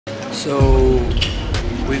So,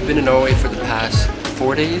 we've been in Norway for the past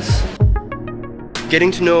 4 days, getting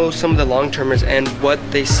to know some of the long-termers and what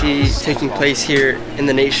they see taking place here in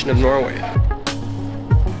the nation of Norway.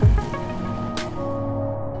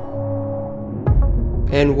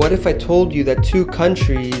 And what if I told you that two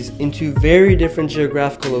countries in two very different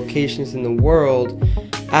geographical locations in the world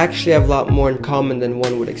actually have a lot more in common than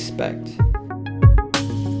one would expect?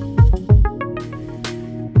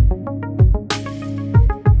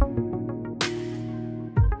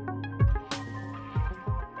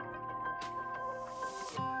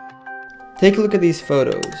 Take a look at these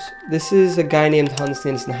photos. This is a guy named Hans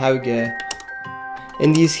Nielsen Hauge,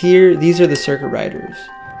 and these are the circuit riders.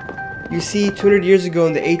 You see, 200 years ago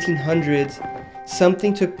in the 1800s,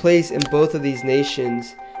 something took place in both of these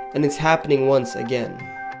nations, and it's happening once again.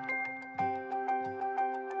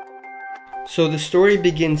 So the story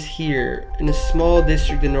begins here, in a small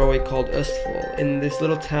district in Norway called Østfold, in this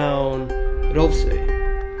little town,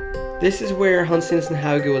 Rolvsøy. This is where Hans Nielsen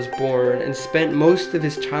Hauge was born and spent most of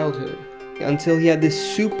his childhood, until he had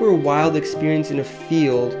this super wild experience in a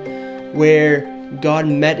field where God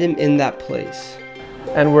met him in that place.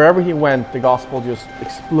 And wherever he went, the gospel just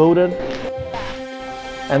exploded.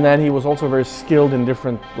 And then he was also very skilled in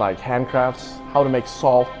different handcrafts, how to make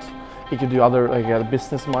salt. He could do other, he had a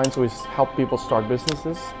business mind, so he helped people start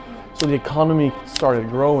businesses. So the economy started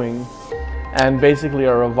growing, and basically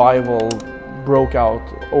a revival broke out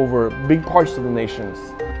over big parts of the nations.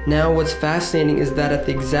 Now what's fascinating is that at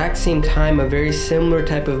the exact same time, a very similar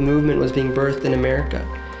type of movement was being birthed in America.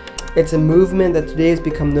 It's a movement that today has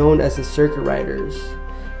become known as the Circuit Riders.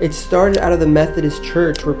 It started out of the Methodist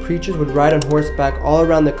Church, where preachers would ride on horseback all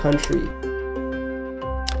around the country.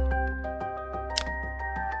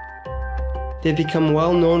 They've become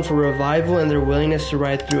well known for revival and their willingness to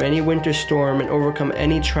ride through any winter storm and overcome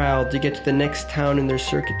any trial to get to the next town in their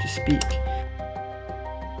circuit to speak.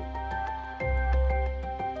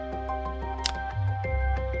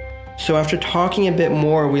 So after talking a bit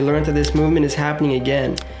more, we learned that this movement is happening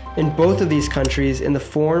again in both of these countries in the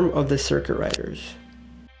form of the Circuit Riders.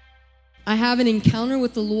 I have an encounter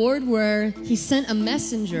with the Lord where He sent a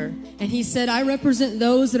messenger, and He said, I represent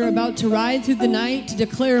those that are about to ride through the night to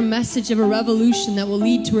declare a message of a revolution that will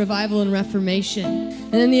lead to revival and reformation.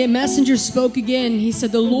 And then the messenger spoke again. He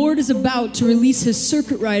said, the Lord is about to release His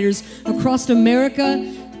Circuit Riders across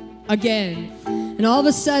America again. And all of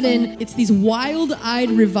a sudden, it's these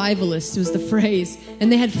wild-eyed revivalists, was the phrase.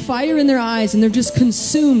 And they had fire in their eyes, and they're just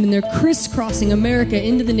consumed, and they're crisscrossing America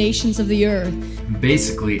into the nations of the earth.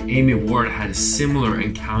 Basically, Amy Ward had a similar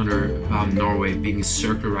encounter about Norway being a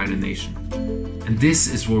circuit rider nation. And this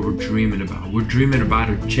is what we're dreaming about. We're dreaming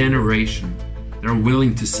about a generation that are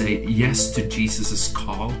willing to say yes to Jesus'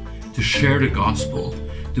 call, to share the gospel,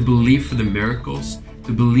 to believe for the miracles,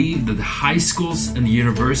 to believe that the high schools and the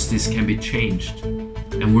universities can be changed.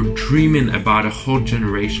 And we're dreaming about a whole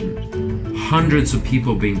generation. Hundreds of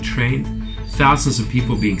people being trained, thousands of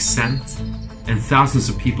people being sent, and thousands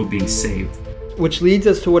of people being saved. Which leads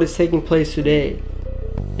us to what is taking place today,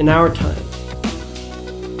 in our time.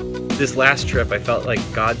 This last trip, I felt like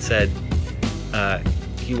God said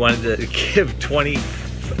He wanted to give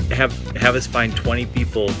have us find 20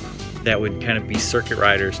 people that would kind of be circuit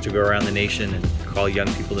riders to go around the nation and call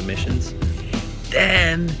young people to missions.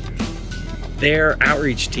 Then their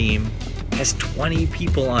outreach team has 20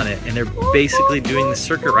 people on it, and they're basically doing the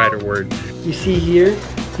circuit rider word. You see here,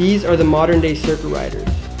 these are the modern day circuit riders.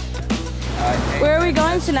 Where are we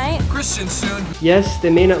going tonight? Christian soon. Yes, they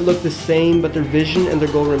may not look the same, but their vision and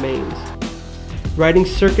their goal remains. Riding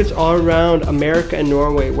circuits all around America and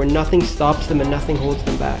Norway where nothing stops them and nothing holds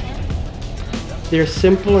them back. They are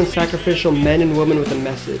simple and sacrificial men and women with a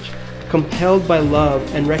message, compelled by love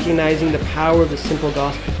and recognizing the power of the simple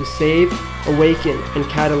gospel to save, awaken, and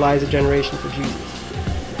catalyze a generation for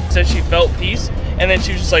Jesus. Said she felt peace, and then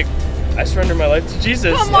she was just like, I surrender my life to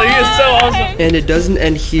Jesus. Like, it's so awesome. And it doesn't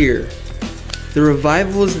end here. The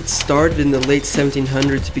revivals that started in the late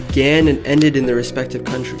 1700s began and ended in their respective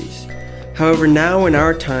countries. However, now in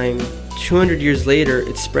our time, 200 years later,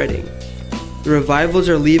 it's spreading. The revivals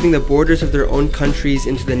are leaving the borders of their own countries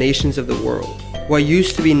into the nations of the world. What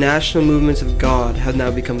used to be national movements of God have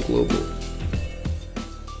now become global.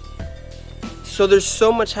 So there's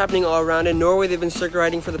so much happening all around. In Norway, they've been circuit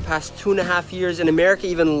riding for the past 2.5 years. In America,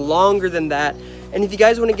 even longer than that. And if you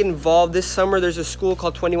guys want to get involved, this summer there's a school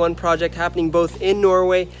called 21 Project happening both in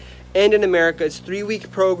Norway and in America. It's a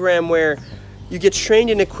 3-week program where you get trained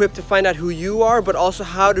and equipped to find out who you are, but also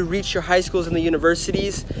how to reach your high schools and the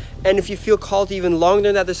universities. And if you feel called to even longer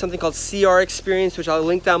than that, there's something called CR Experience, which I'll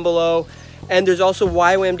link down below. And there's also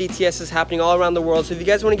YWAM-DTS is happening all around the world. So if you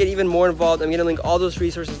guys want to get even more involved, I'm going to link all those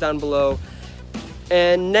resources down below.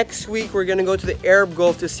 And next week, we're going to go to the Arab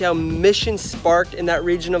Gulf to see how mission sparked in that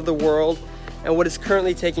region of the world and what is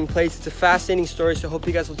currently taking place. It's a fascinating story, so I hope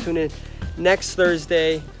you guys will tune in next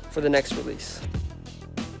Thursday for the next release.